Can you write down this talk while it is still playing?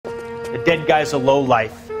The dead guy's a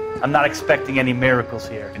lowlife. I'm not expecting any miracles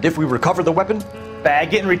here. And if we recover the weapon?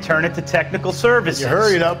 Bag it and return it to technical services. You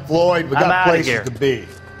hurried up, Floyd. We got places to be.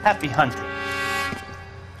 Happy hunting.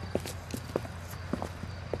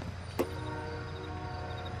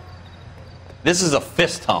 This is a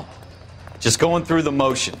fist hump. Just going through the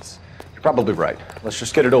motions. You're probably right. Let's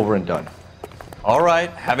just get it over and done. All right,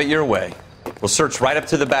 have it your way. We'll search right up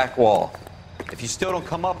to the back wall. If you still don't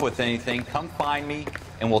come up with anything, come find me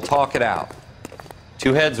and we'll talk it out.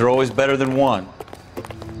 Two heads are always better than one.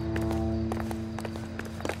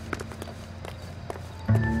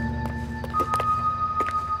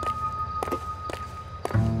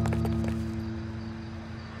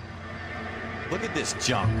 Look at this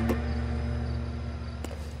junk.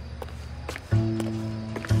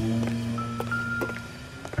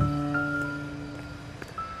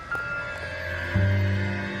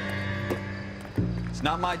 It's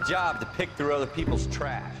not my job to pick through other people's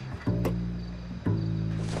trash.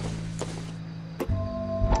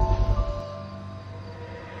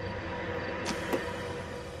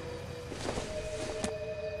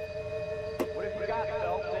 What have you got,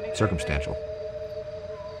 Phelps? Circumstantial.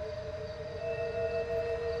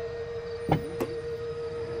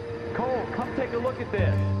 Cole, come take a look at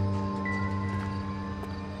this.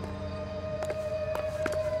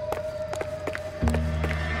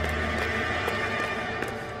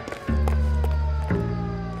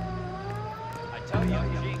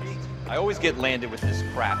 I always get landed with this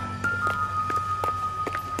crap.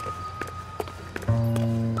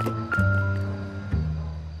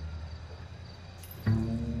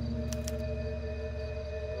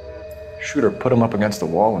 Shooter put him up against the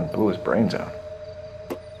wall and blew his brains out.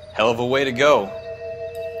 Hell of a way to go.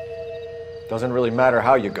 Doesn't really matter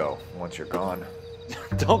how you go once you're gone.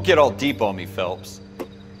 Don't get all deep on me, Phelps.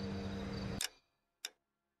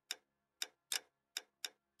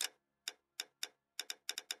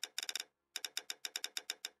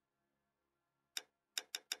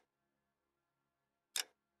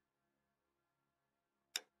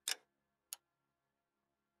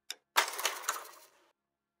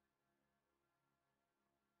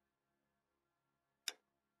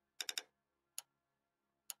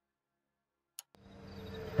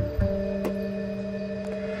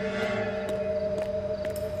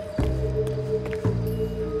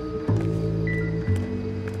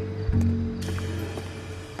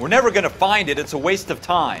 We're never going to find it. It's a waste of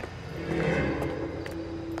time.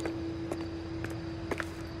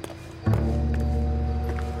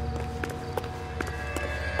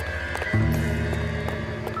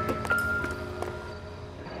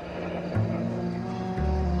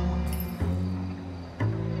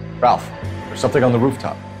 Ralph, there's something on the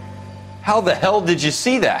rooftop. How the hell did you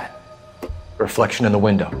see that? A reflection in the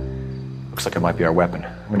window. Looks like it might be our weapon.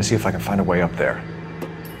 I'm going to see if I can find a way up there.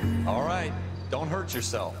 All right. Don't hurt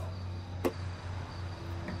yourself.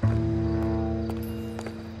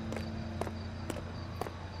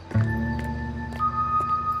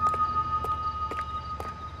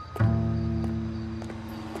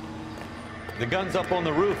 The gun's up on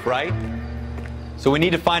the roof, right? So we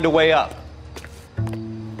need to find a way up.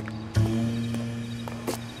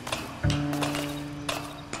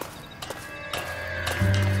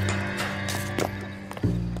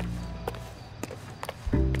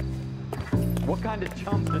 What kind of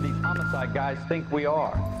chumps do these homicide guys think we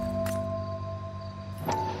are?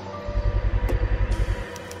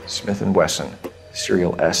 Smith & Wesson,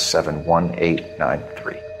 serial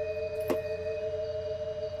S71893.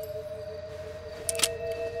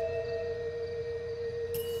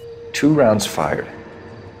 Two rounds fired,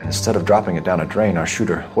 and instead of dropping it down a drain, our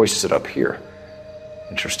shooter hoists it up here.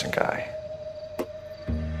 Interesting guy.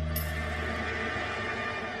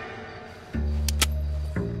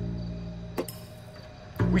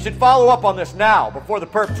 We should follow up on this now, before the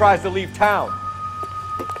perp tries to leave town.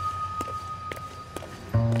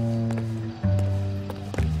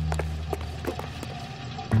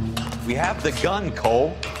 We have the gun,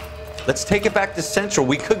 Cole. Let's take it back to Central.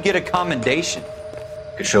 We could get a commendation.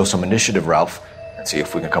 Could show some initiative, Ralph, and see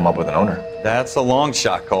if we can come up with an owner. That's a long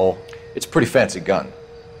shot, Cole. It's a pretty fancy gun.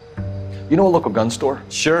 You know a local gun store?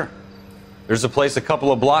 Sure. There's a place a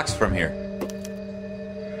couple of blocks from here.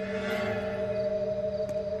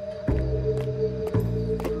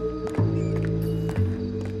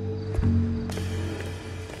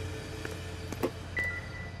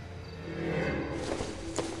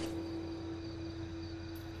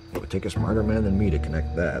 It would take a smarter man than me to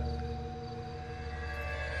connect that.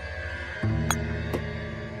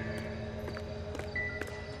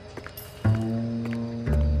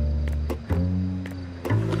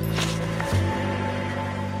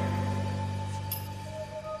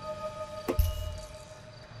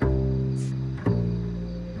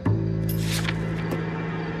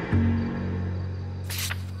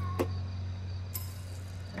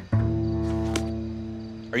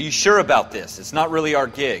 You sure about this? It's not really our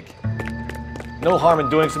gig. No harm in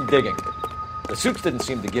doing some digging. The suits didn't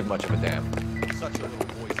seem to give much of a damn. Such a little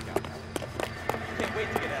Boy Scout. Can't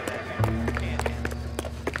wait to get out of that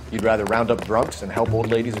canyon. You'd rather round up drunks and help old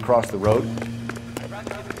ladies across the road?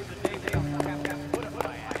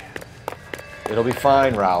 It'll be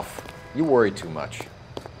fine, Ralph. You worry too much.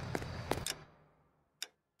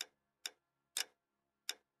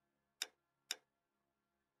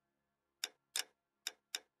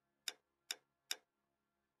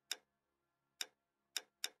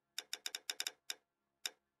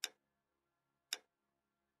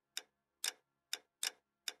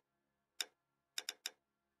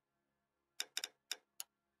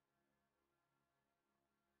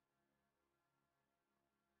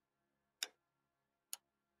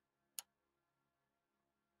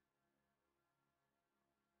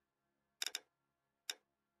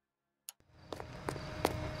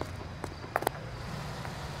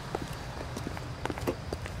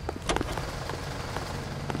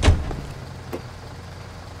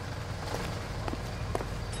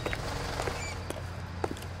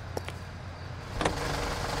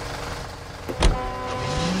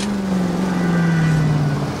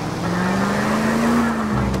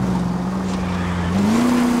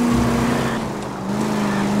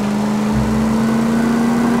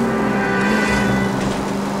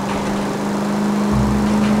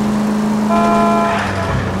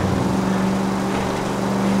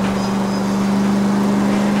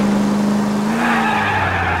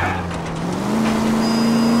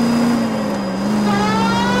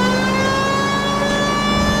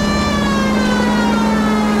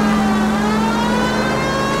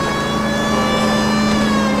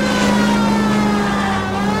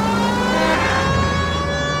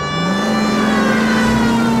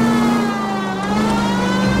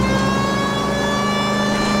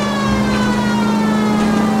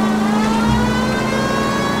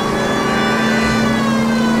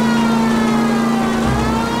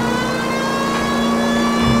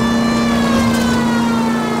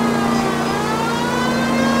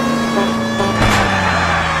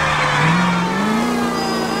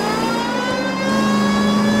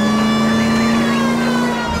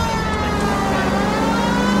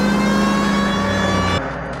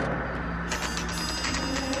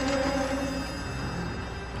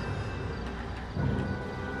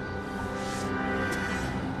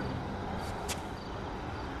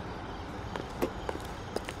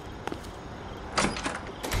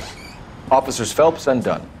 Officers Phelps and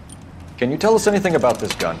Dunn. Can you tell us anything about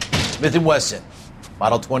this gun? Smith & Wesson,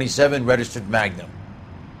 Model 27, registered Magnum.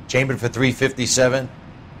 Chambered for .357,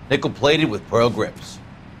 nickel-plated with pearl grips.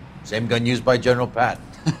 Same gun used by General Patton.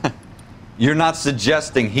 You're not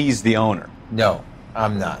suggesting he's the owner? No,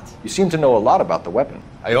 I'm not. You seem to know a lot about the weapon.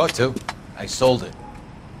 I ought to. I sold it.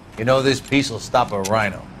 You know, this piece will stop a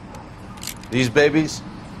rhino. These babies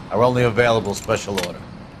are only available special order.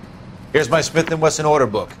 Here's my Smith & Wesson order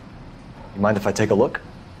book. You mind if I take a look?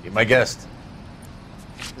 Be my guest.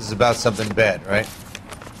 This is about something bad, right?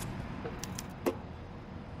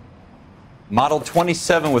 Model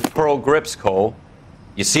 27 with pearl grips, Cole.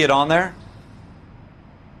 You see it on there?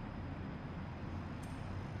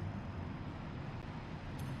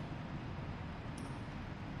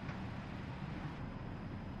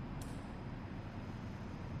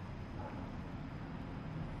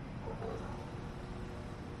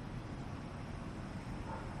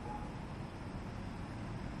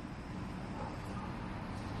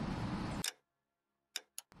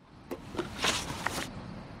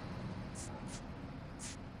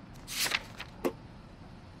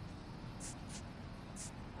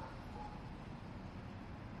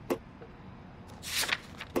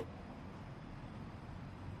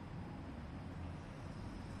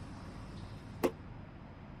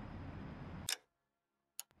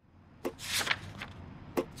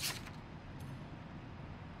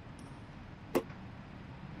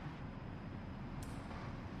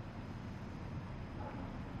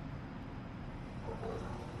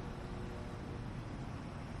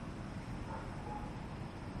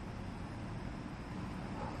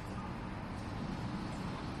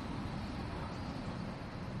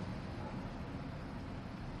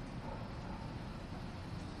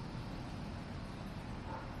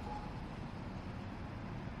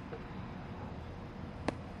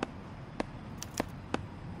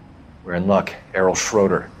 We're in luck. Errol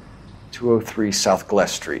Schroeder, 203 South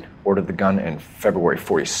Glass Street. Ordered the gun in February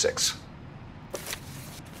 '46.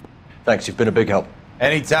 Thanks, you've been a big help.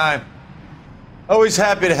 Anytime. Always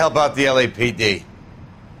happy to help out the LAPD.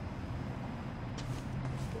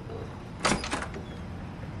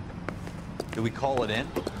 Do we call it in?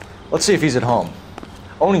 Let's see if he's at home.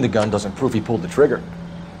 Owning the gun doesn't prove he pulled the trigger.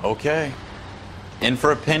 Okay. In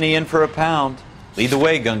for a penny, in for a pound. Lead the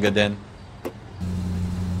way, Gunga Din.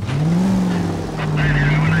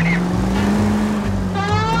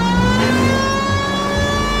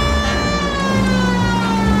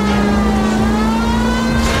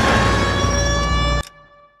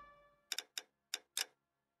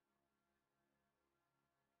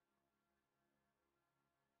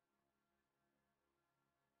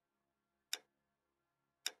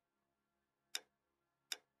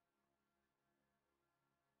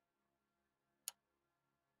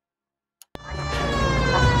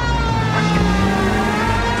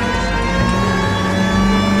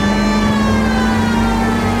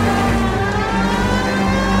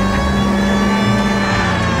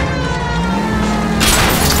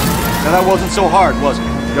 That wasn't so hard, was it?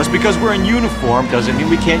 Just because we're in uniform doesn't mean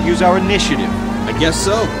we can't use our initiative. I guess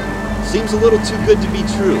so. Seems a little too good to be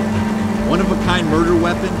true. One-of-a-kind murder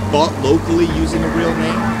weapon bought locally using a real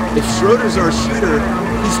name. If Schroeder's our shooter,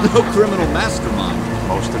 he's no criminal mastermind.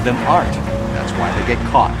 Most of them aren't. That's why they get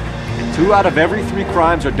caught. And 2 out of every 3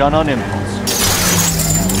 crimes are done on impulse.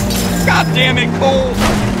 God damn it, Cole!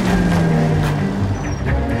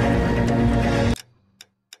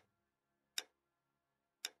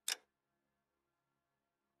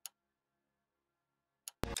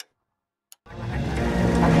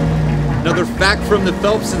 Another fact from the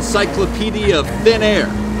Phelps Encyclopedia of Thin Air.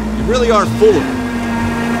 You really are full of it.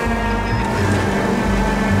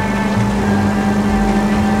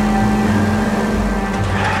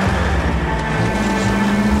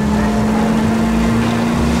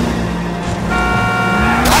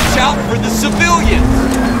 Watch out for the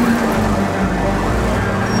civilians!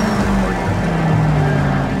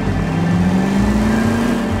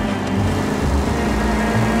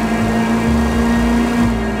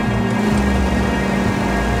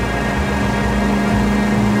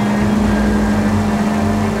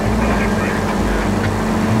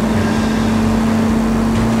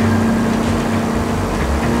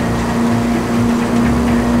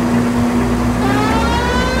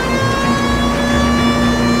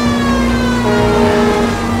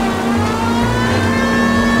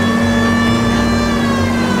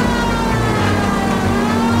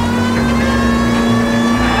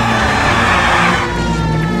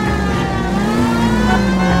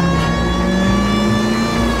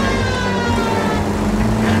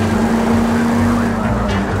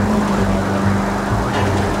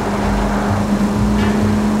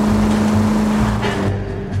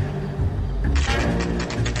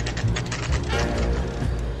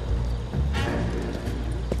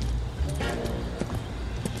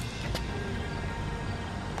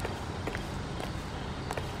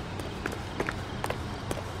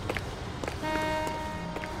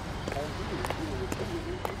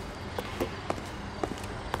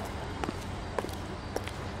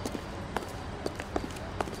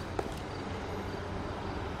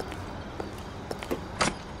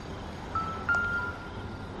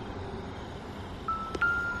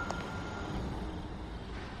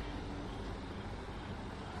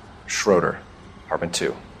 Schroeder, apartment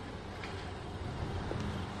 2.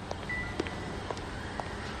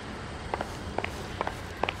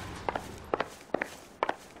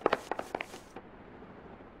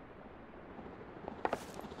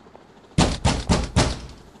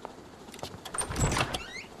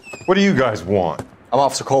 What do you guys want? I'm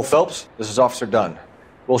Officer Cole Phelps. This is Officer Dunn,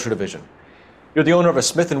 Wilshire Division. You're the owner of a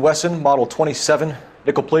Smith & Wesson Model 27,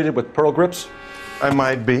 nickel-plated with pearl grips? I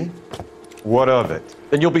might be. What of it?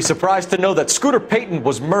 Then you'll be surprised to know that Scooter Payton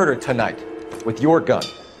was murdered tonight with your gun.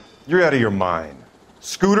 You're out of your mind.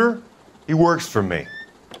 Scooter? He works for me.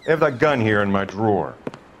 I have that gun here in my drawer.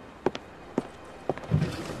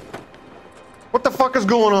 What the fuck is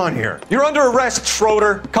going on here? You're under arrest,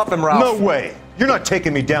 Schroeder. Cuff him, Ralph. No way. You're not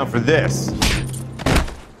taking me down for this.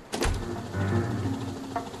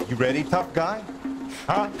 You ready, tough guy?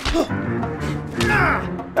 Huh?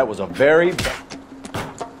 That was a very...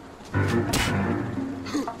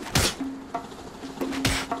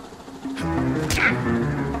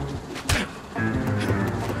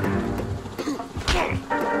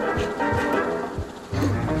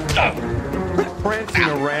 Quit prancing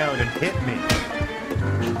around and hit me.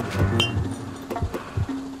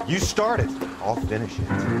 You start it. I'll finish it.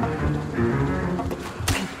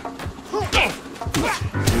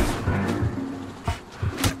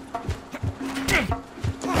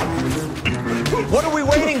 What are we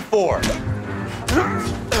waiting for?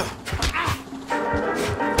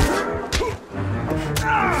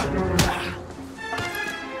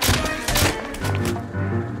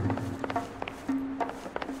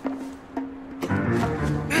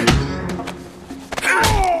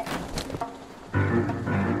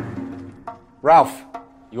 Ralph,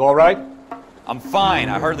 you all right? I'm fine.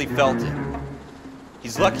 I hardly felt it.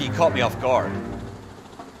 He's lucky he caught me off guard.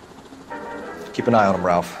 Keep an eye on him,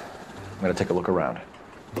 Ralph. I'm gonna take a look around.